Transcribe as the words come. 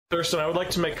Thurston, I would like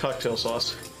to make cocktail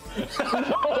sauce.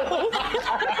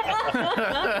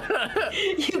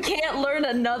 You can't learn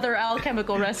another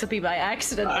alchemical recipe by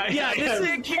accident. Yeah,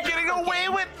 you're getting away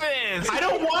with this. I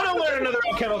don't want to learn another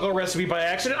alchemical recipe by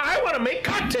accident. I want to make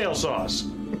cocktail sauce.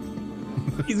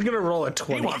 He's gonna roll a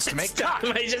 20. He wants to make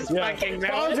cocktail.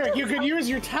 Baldric, you could use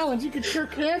your talents. You could cure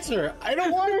cancer. I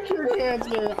don't want to cure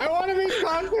cancer. I want to make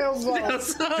cocktail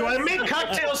sauce. Do I make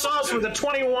cocktail sauce with a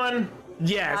 21?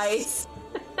 Yes. Nice.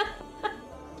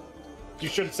 You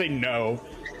should say no.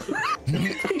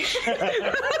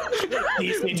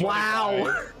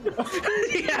 Wow.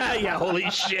 yeah, holy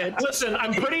shit. Listen,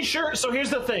 I'm pretty sure. So here's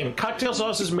the thing: cocktail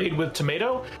sauce is made with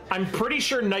tomato. I'm pretty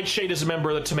sure Nightshade is a member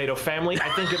of the tomato family. I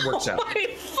think it works out. My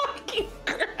fucking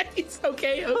Christ.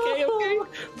 Okay.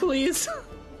 Please.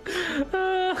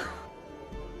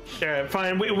 Yeah,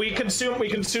 fine. We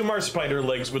consume our spider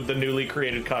legs with the newly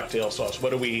created cocktail sauce.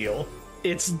 What do we heal?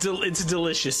 It's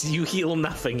delicious. You heal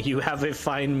nothing. You have a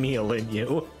fine meal in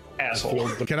you. Asshole.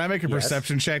 Can I make a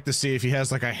perception check to see if he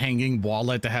has like a hanging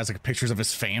wallet that has like pictures of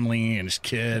his family and his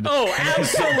kid? Oh,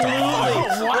 absolutely.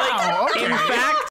 Wow. Like, in fact,